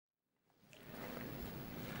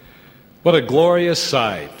What a glorious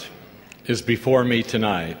sight is before me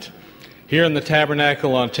tonight. Here in the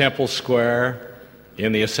Tabernacle on Temple Square,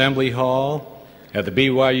 in the Assembly Hall, at the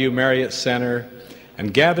BYU Marriott Center,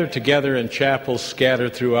 and gathered together in chapels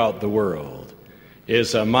scattered throughout the world,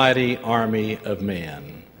 is a mighty army of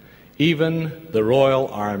men, even the royal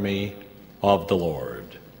army of the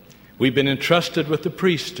Lord. We've been entrusted with the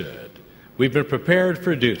priesthood. We've been prepared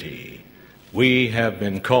for duty. We have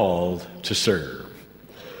been called to serve.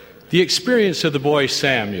 The experience of the boy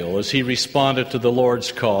Samuel as he responded to the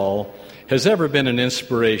Lord's call has ever been an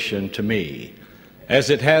inspiration to me, as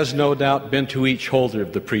it has no doubt been to each holder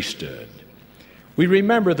of the priesthood. We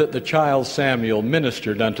remember that the child Samuel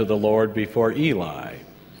ministered unto the Lord before Eli.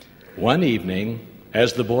 One evening,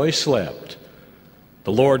 as the boy slept,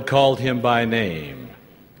 the Lord called him by name,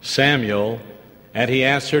 Samuel, and he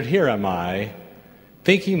answered, Here am I.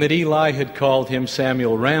 Thinking that Eli had called him,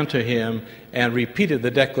 Samuel ran to him and repeated the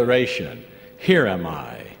declaration, Here am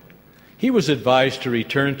I. He was advised to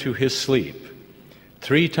return to his sleep.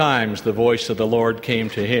 3 times the voice of the Lord came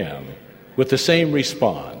to him with the same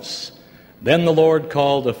response. Then the Lord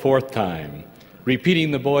called a 4th time, repeating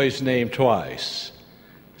the boy's name twice.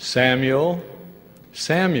 Samuel,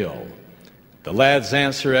 Samuel. The lad's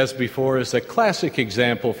answer, as before, is a classic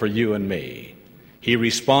example for you and me. He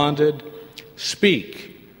responded,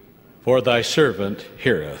 Speak, for thy servant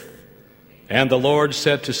heareth. And the Lord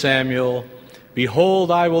said to Samuel,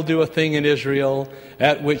 Behold, I will do a thing in Israel,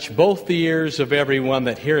 at which both the ears of every one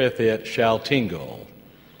that heareth it shall tingle.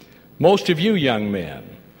 Most of you young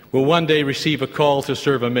men will one day receive a call to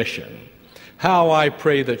serve a mission. How I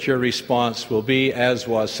pray that your response will be as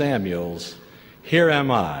was Samuel's, Here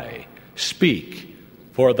am I, speak,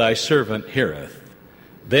 for thy servant heareth.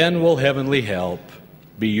 Then will heavenly help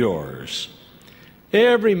be yours.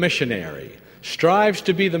 Every missionary strives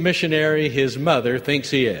to be the missionary his mother thinks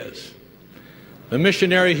he is, the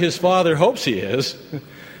missionary his father hopes he is,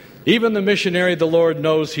 even the missionary the Lord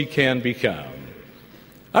knows he can become.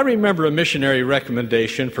 I remember a missionary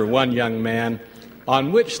recommendation for one young man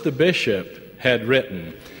on which the bishop had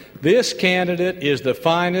written, This candidate is the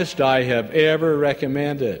finest I have ever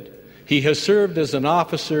recommended. He has served as an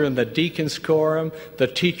officer in the deacon's quorum, the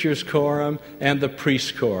teacher's quorum, and the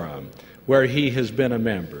priest's quorum, where he has been a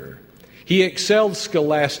member. He excelled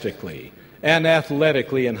scholastically and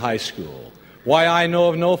athletically in high school. Why, I know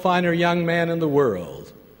of no finer young man in the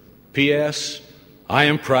world. P.S. I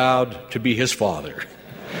am proud to be his father.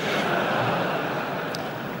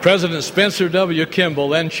 President Spencer W. Kimball,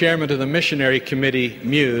 then chairman of the missionary committee,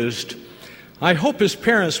 mused, I hope his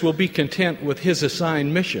parents will be content with his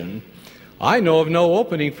assigned mission. I know of no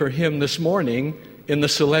opening for him this morning in the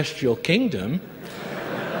celestial kingdom.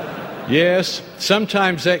 Yes,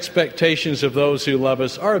 sometimes expectations of those who love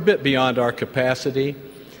us are a bit beyond our capacity.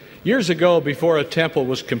 Years ago, before a temple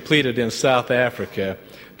was completed in South Africa,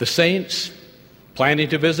 the saints, planning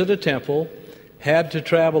to visit a temple, had to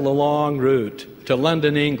travel a long route to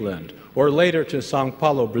London, England, or later to São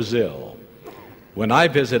Paulo, Brazil. When I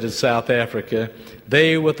visited South Africa,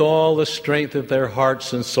 they, with all the strength of their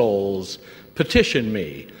hearts and souls, petitioned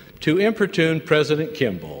me to importune President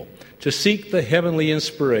Kimball to seek the heavenly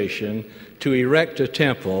inspiration to erect a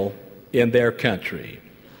temple in their country.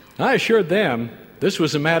 I assured them this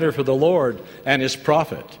was a matter for the Lord and His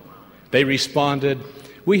prophet. They responded,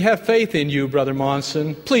 We have faith in you, Brother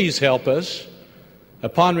Monson. Please help us.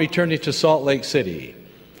 Upon returning to Salt Lake City,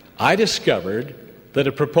 I discovered that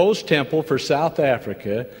a proposed temple for South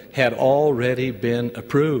Africa had already been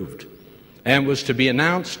approved and was to be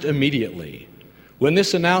announced immediately. When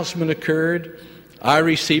this announcement occurred, I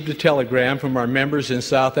received a telegram from our members in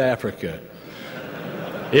South Africa.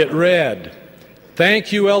 It read,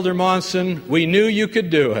 Thank you, Elder Monson. We knew you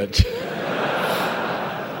could do it.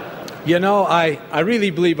 You know, I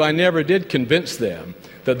really believe I never did convince them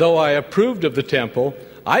that though I approved of the temple,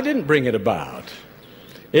 I didn't bring it about.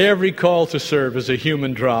 Every call to serve is a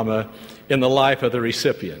human drama in the life of the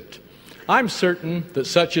recipient. I'm certain that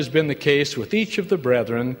such has been the case with each of the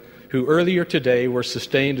brethren who earlier today were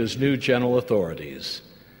sustained as new general authorities.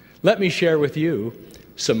 Let me share with you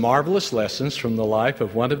some marvelous lessons from the life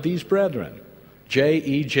of one of these brethren,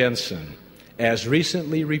 J.E. Jensen, as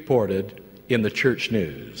recently reported in the Church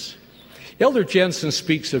News. Elder Jensen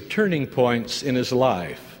speaks of turning points in his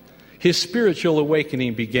life. His spiritual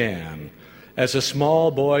awakening began as a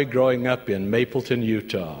small boy growing up in Mapleton,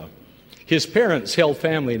 Utah. His parents held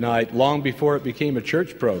family night long before it became a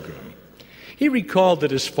church program. He recalled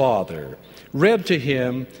that his father read to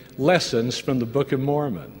him lessons from the Book of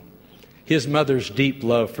Mormon. His mother's deep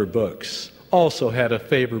love for books also had a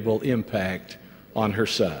favorable impact on her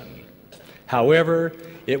son. However,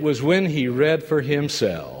 it was when he read for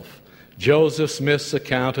himself Joseph Smith's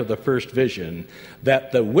account of the first vision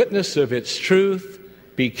that the witness of its truth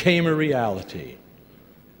became a reality.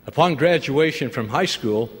 Upon graduation from high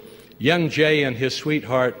school, young Jay and his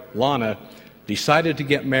sweetheart, Lana, decided to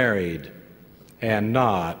get married and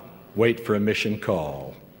not wait for a mission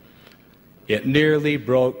call. It nearly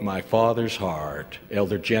broke my father's heart,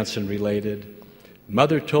 Elder Jensen related.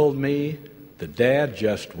 Mother told me the dad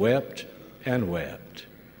just wept and wept.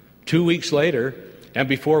 2 weeks later, and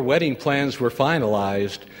before wedding plans were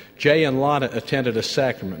finalized, Jay and Lana attended a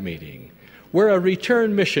sacrament meeting where a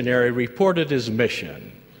returned missionary reported his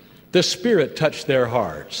mission. The Spirit touched their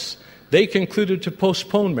hearts. They concluded to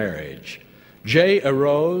postpone marriage. Jay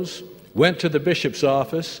arose, went to the bishop's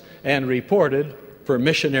office, and reported for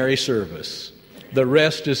missionary service. The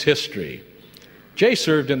rest is history. Jay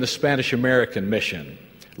served in the Spanish-American mission.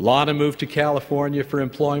 Lana moved to California for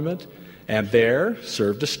employment, and there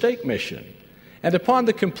served a stake mission. And upon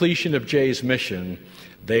the completion of Jay's mission,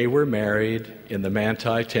 they were married in the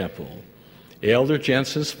Manti Temple. Elder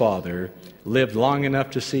Jensen's father lived long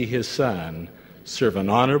enough to see his son serve an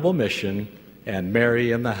honorable mission and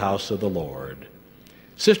marry in the house of the Lord.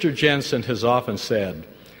 Sister Jensen has often said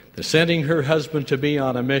that sending her husband to be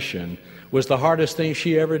on a mission was the hardest thing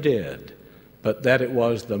she ever did, but that it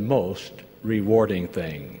was the most rewarding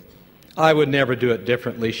thing. I would never do it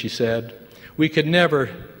differently, she said. We could never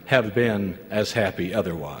have been as happy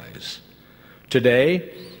otherwise.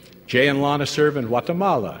 Today, Jay and Lana serve in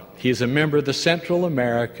Guatemala. He is a member of the Central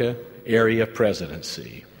America Area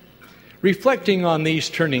Presidency. Reflecting on these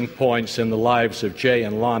turning points in the lives of Jay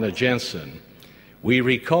and Lana Jensen, we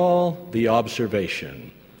recall the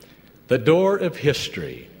observation: the door of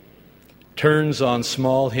history turns on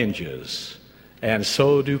small hinges, and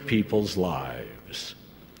so do people's lives.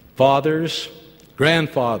 Fathers,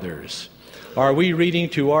 grandfathers, are we reading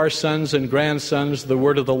to our sons and grandsons the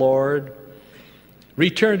word of the Lord?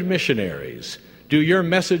 Returned missionaries, do your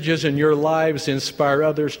messages and your lives inspire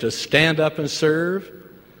others to stand up and serve?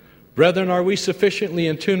 Brethren, are we sufficiently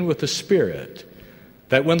in tune with the Spirit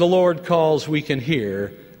that when the Lord calls we can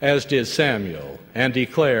hear, as did Samuel, and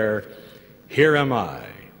declare, "Here am I"?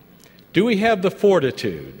 Do we have the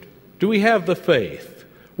fortitude? Do we have the faith,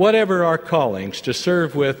 whatever our callings, to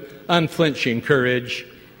serve with unflinching courage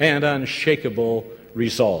and unshakable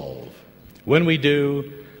resolve? When we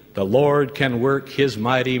do, the Lord can work His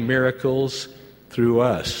mighty miracles through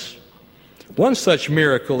us. One such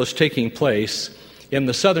miracle is taking place in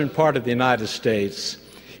the southern part of the United States,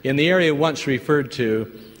 in the area once referred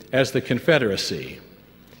to as the Confederacy.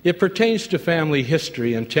 It pertains to family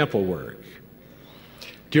history and temple work.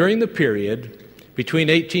 During the period between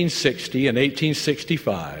 1860 and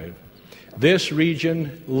 1865, this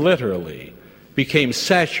region literally became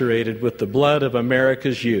saturated with the blood of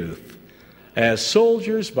America's youth as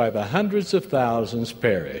soldiers by the hundreds of thousands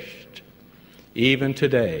perished. Even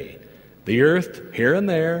today, the earth here and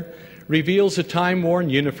there reveals a time-worn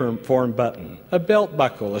uniform button, a belt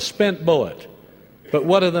buckle, a spent bullet. But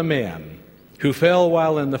what of the men who fell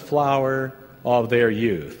while in the flower of their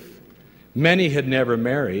youth? Many had never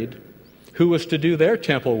married. Who was to do their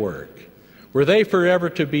temple work? Were they forever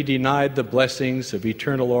to be denied the blessings of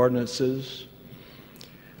eternal ordinances?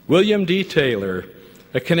 William D. Taylor,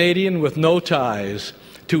 a Canadian with no ties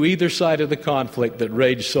to either side of the conflict that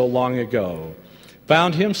raged so long ago,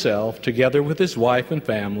 found himself, together with his wife and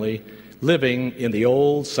family, living in the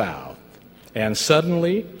Old South, and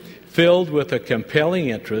suddenly filled with a compelling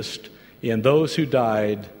interest in those who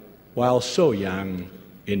died while so young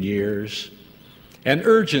in years. An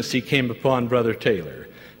urgency came upon Brother Taylor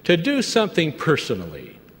to do something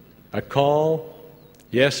personally, a call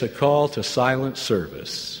to silent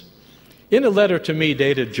service. In a letter to me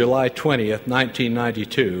dated July 20th,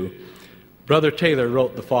 1992, Brother Taylor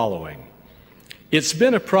wrote the following: "It's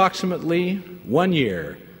been approximately 1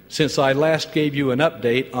 year since I last gave you an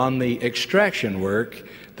update on the extraction work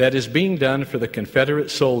that is being done for the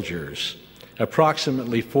Confederate soldiers,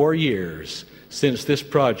 approximately 4 years since this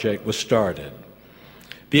project was started.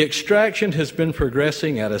 The extraction has been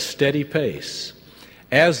progressing at a steady pace.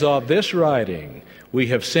 As of this writing, we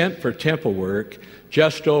have sent for temple work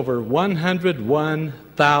just over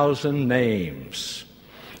 101,000 names.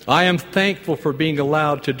 I am thankful for being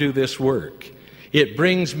allowed to do this work. It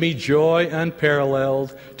brings me joy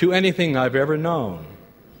unparalleled to anything I've ever known.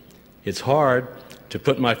 It's hard to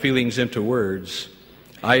put my feelings into words.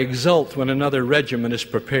 I exult when another regiment is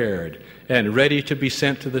prepared and ready to be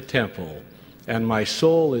sent to the temple, and my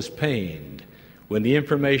soul is pained when the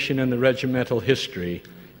information in the regimental history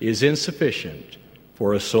is insufficient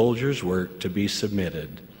for a soldier's work to be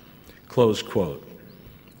submitted." Close quote.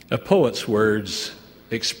 A poet's words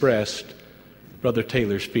expressed Brother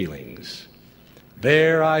Taylor's feelings.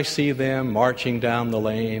 There I see them marching down the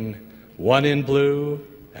lane, one in blue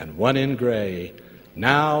and one in gray,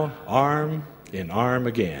 now arm in arm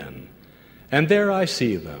again. And there I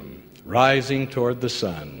see them rising toward the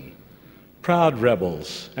sun, proud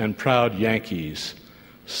rebels and proud Yankees,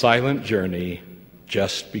 silent journey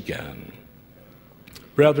just begun.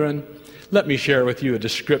 Brethren, let me share with you a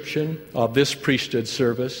description of this priesthood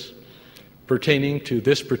service pertaining to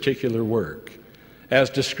this particular work, as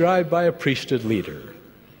described by a priesthood leader.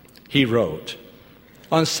 He wrote,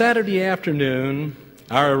 "On Saturday afternoon,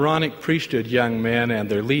 our Aaronic priesthood young men and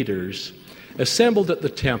their leaders assembled at the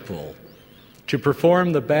temple to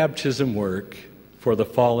perform the baptism work for the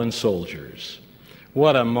fallen soldiers.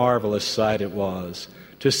 What a marvelous sight it was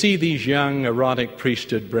to see these young Aaronic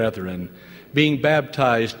priesthood brethren being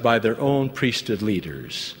baptized by their own priesthood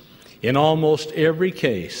leaders. In almost every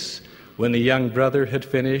case, when the young brother had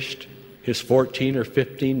finished his 14 or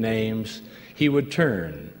 15 names, he would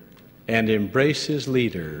turn and embrace his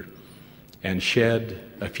leader and shed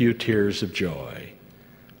a few tears of joy.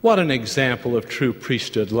 What an example of true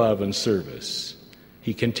priesthood love and service."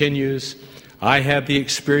 He continues, "I had the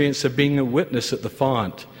experience of being a witness at the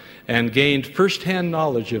font and gained firsthand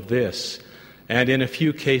knowledge of this, and in a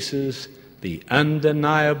few cases, the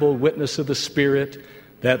undeniable witness of the Spirit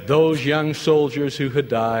that those young soldiers who had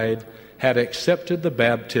died had accepted the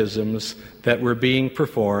baptisms that were being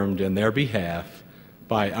performed in their behalf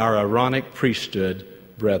by our Aaronic priesthood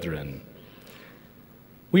brethren.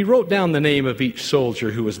 We wrote down the name of each soldier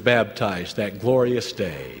who was baptized that glorious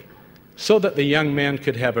day, so that the young men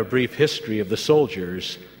could have a brief history of the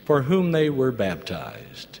soldiers for whom they were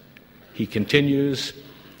baptized." He continues,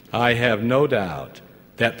 "I have no doubt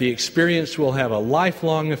that the experience will have a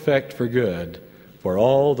lifelong effect for good for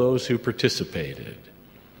all those who participated."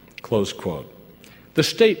 Close quote. The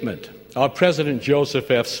statement of President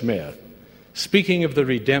Joseph F. Smith, speaking of the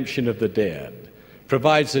redemption of the dead,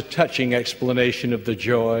 provides a touching explanation of the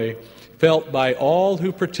joy felt by all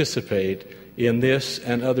who participate in this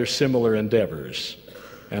and other similar endeavors.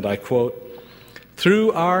 And I quote,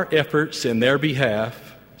 "Through our efforts in their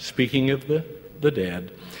behalf," speaking of the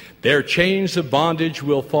dead, "their chains of bondage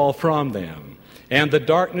will fall from them, and the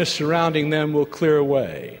darkness surrounding them will clear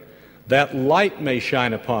away, that light may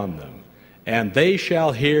shine upon them, and they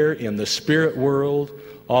shall hear in the spirit world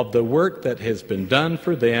of the work that has been done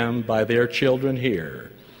for them by their children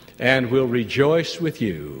here, and will rejoice with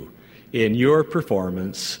you in your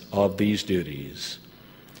performance of these duties."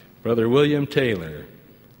 Brother William Taylor,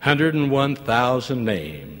 101,000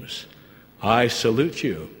 names, I salute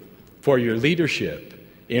you for your leadership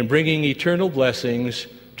in bringing eternal blessings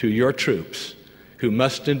to your troops, who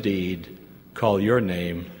must indeed call your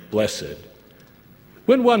name blessed.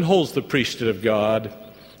 When one holds the priesthood of God,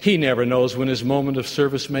 he never knows when his moment of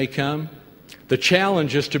service may come. The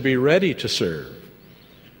challenge is to be ready to serve.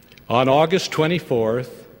 On August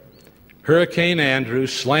 24th, Hurricane Andrew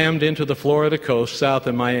slammed into the Florida coast south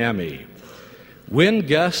of Miami. Wind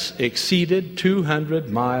gusts exceeded 200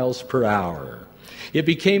 miles per hour. It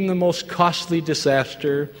became the most costly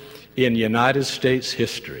disaster in United States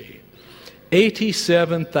history.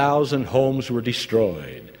 87,000 homes were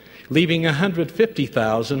destroyed, leaving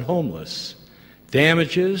 150,000 homeless.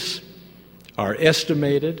 Damages are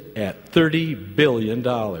estimated at $30 billion.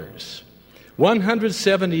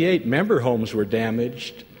 178 member homes were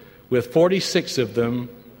damaged, with 46 of them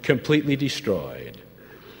completely destroyed.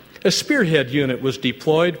 A spearhead unit was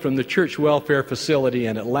deployed from the church welfare facility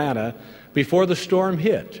in Atlanta before the storm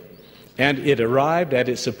hit, and it arrived at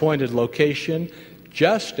its appointed location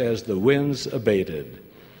just as the winds abated.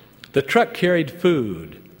 The truck carried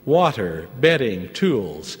food, water, bedding,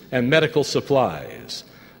 tools, and medical supplies,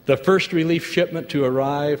 the first relief shipment to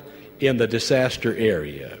arrive in the disaster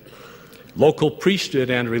area. Local priesthood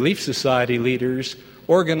and relief society leaders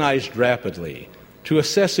organized rapidly to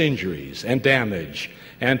assess injuries and damage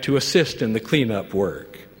and to assist in the cleanup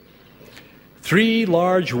work. 3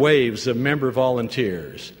 large waves of member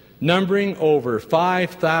volunteers, numbering over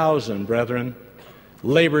 5,000 brethren,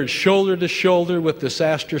 labored shoulder to shoulder with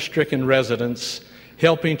disaster-stricken residents,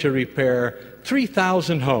 helping to repair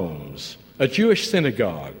 3,000 homes, a Jewish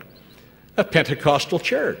synagogue, a Pentecostal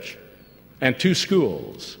church, and 2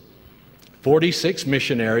 schools. 46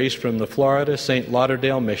 missionaries from the Florida St.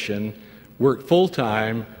 Lauderdale Mission worked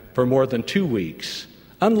full-time for more than 2 weeks,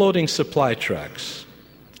 unloading supply trucks,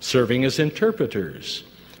 serving as interpreters,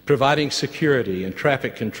 providing security and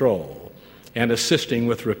traffic control, and assisting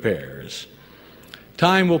with repairs.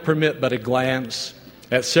 Time will permit but a glance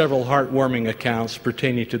at several heartwarming accounts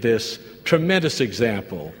pertaining to this tremendous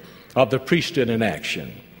example of the priesthood in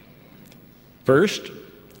action. First,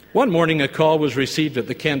 one morning a call was received at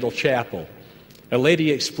the Kendall Chapel. A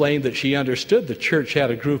lady explained that she understood the church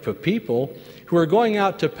had a group of people who were going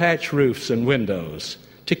out to patch roofs and windows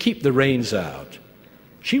to keep the rains out.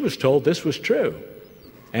 She was told this was true,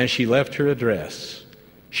 and she left her address.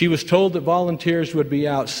 She was told that volunteers would be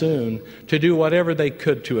out soon to do whatever they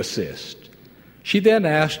could to assist. She then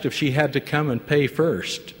asked if she had to come and pay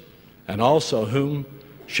first, and also whom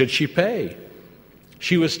should she pay.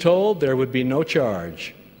 She was told there would be no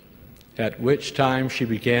charge, at which time she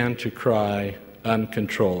began to cry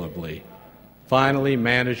uncontrollably, finally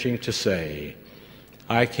managing to say,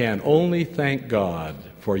 "I can only thank God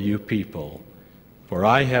for you people, for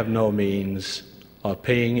I have no means of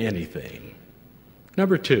paying anything."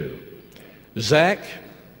 Number two, Zach,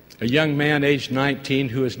 a young man aged 19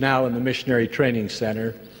 who is now in the Missionary Training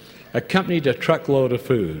Center, accompanied a truckload of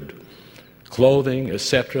food, clothing,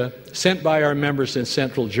 etc., sent by our members in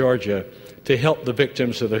central Georgia to help the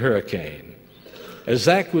victims of the hurricane. As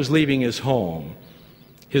Zach was leaving his home,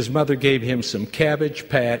 his mother gave him some Cabbage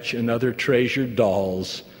Patch and other treasured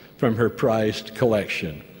dolls from her prized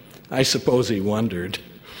collection. I suppose he wondered.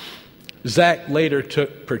 Zach later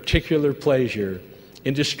took particular pleasure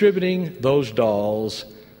in distributing those dolls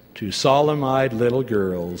to solemn-eyed little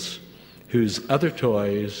girls whose other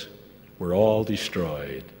toys were all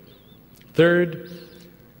destroyed. Third,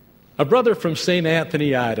 a brother from St.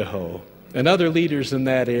 Anthony, Idaho, and other leaders in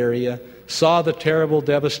that area saw the terrible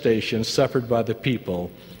devastation suffered by the people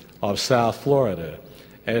of South Florida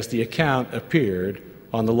as the account appeared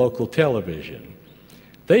on the local television.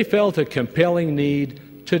 They felt a compelling need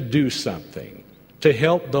to do something to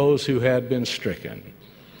help those who had been stricken.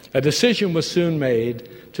 A decision was soon made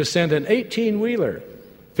to send an 18-wheeler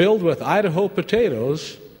filled with Idaho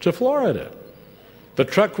potatoes to Florida. The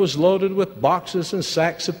truck was loaded with boxes and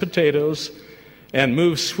sacks of potatoes and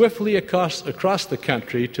moved swiftly across the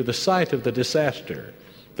country to the site of the disaster.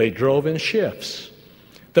 They drove in shifts.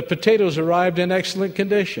 The potatoes arrived in excellent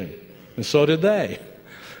condition, and so did they.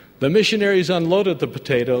 The missionaries unloaded the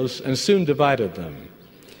potatoes and soon divided them.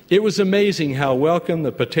 It was amazing how welcome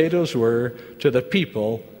the potatoes were to the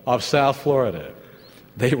people of South Florida.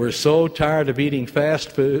 They were so tired of eating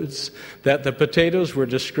fast foods that the potatoes were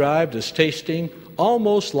described as tasting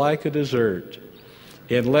almost like a dessert.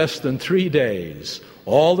 In less than 3 days,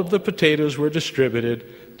 all of the potatoes were distributed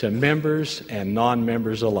to members and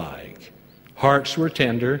non-members alike. Hearts were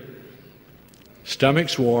tender,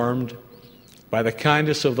 stomachs warmed by the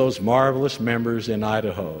kindness of those marvelous members in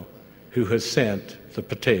Idaho who had sent the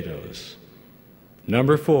potatoes.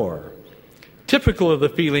 Number 4, typical of the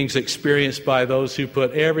feelings experienced by those who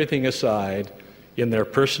put everything aside in their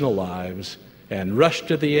personal lives and rushed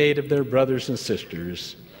to the aid of their brothers and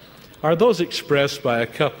sisters are those expressed by a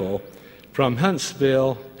couple from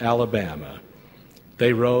Huntsville, Alabama.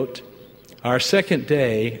 They wrote, "Our second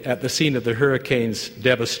day at the scene of the hurricane's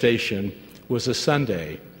devastation was a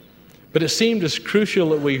Sunday, but it seemed as crucial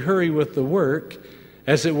that we hurry with the work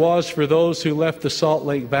as it was for those who left the Salt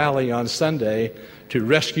Lake Valley on Sunday to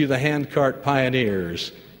rescue the handcart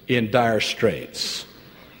pioneers in dire straits.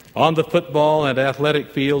 On the football and athletic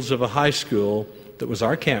fields of a high school that was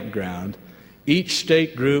our campground, each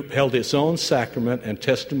state group held its own sacrament and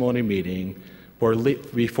testimony meeting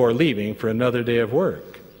before leaving for another day of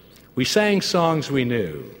work. We sang songs we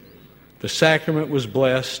knew. The sacrament was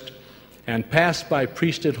blessed and passed by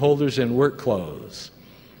priesthood holders in work clothes.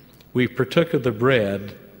 We partook of the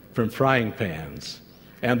bread from frying pans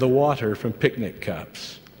and the water from picnic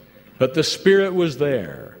cups. But the Spirit was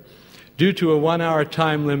there. Due to a 1-hour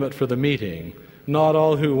time limit for the meeting, not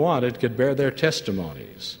all who wanted could bear their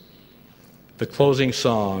testimonies. The closing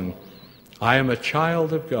song, I Am a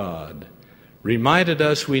Child of God, reminded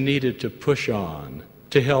us we needed to push on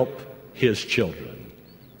to help His children.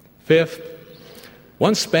 Fifth,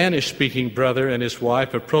 one Spanish-speaking brother and his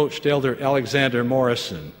wife approached Elder Alexander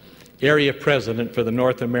Morrison, area president for the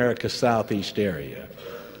North America Southeast area,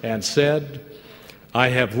 and said, I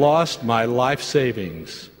have lost my life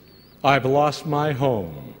savings. I've lost my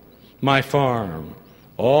home, my farm.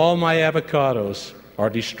 All my avocados are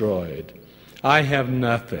destroyed. I have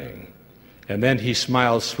nothing. And then he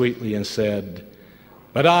smiled sweetly and said,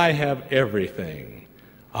 but I have everything.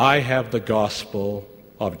 I have the gospel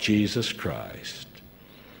of Jesus Christ.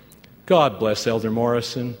 God bless Elder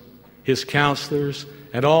Morrison, his counselors,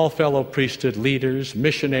 and all fellow priesthood leaders,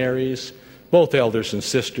 missionaries, both elders and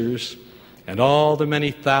sisters, and all the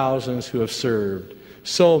many thousands who have served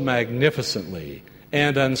so magnificently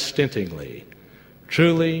and unstintingly.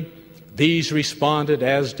 Truly, These responded,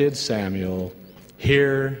 as did Samuel,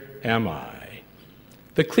 "Here am I."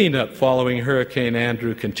 The cleanup following Hurricane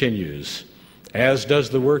Andrew continues, as does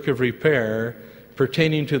the work of repair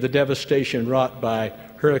pertaining to the devastation wrought by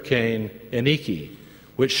Hurricane Iniki,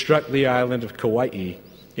 which struck the island of Kauai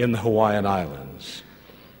in the Hawaiian Islands.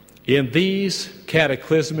 In these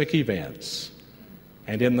cataclysmic events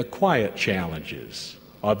and in the quiet challenges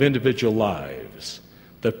of individual lives,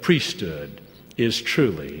 the priesthood is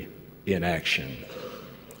truly in action.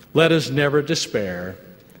 Let us never despair,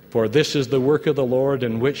 for this is the work of the Lord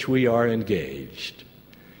in which we are engaged.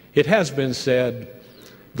 It has been said,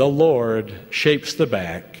 the Lord shapes the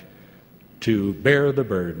back to bear the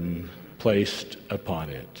burden placed upon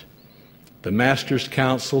it. The Master's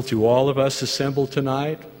counsel to all of us assembled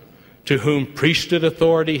tonight, to whom priesthood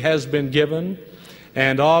authority has been given,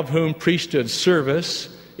 and of whom priesthood service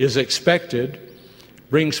is expected,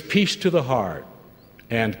 brings peace to the heart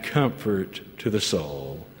and comfort to the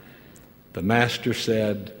soul. The Master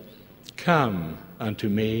said, "Come unto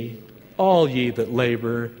me, all ye that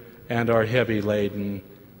labor and are heavy laden,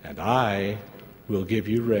 and I will give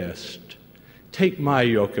you rest. Take my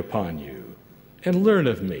yoke upon you, and learn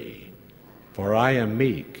of me, for I am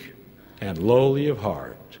meek and lowly of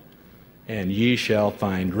heart, and ye shall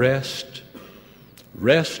find rest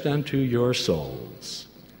unto your souls.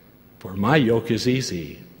 For my yoke is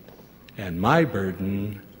easy, and my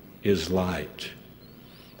burden is light."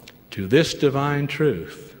 To this divine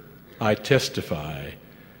truth I testify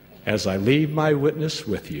as I leave my witness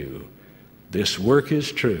with you. This work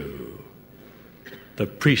is true. The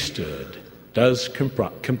priesthood does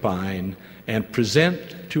combine and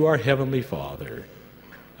present to our Heavenly Father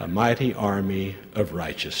a mighty army of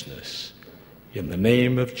righteousness. In the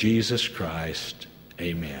name of Jesus Christ,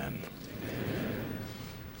 amen.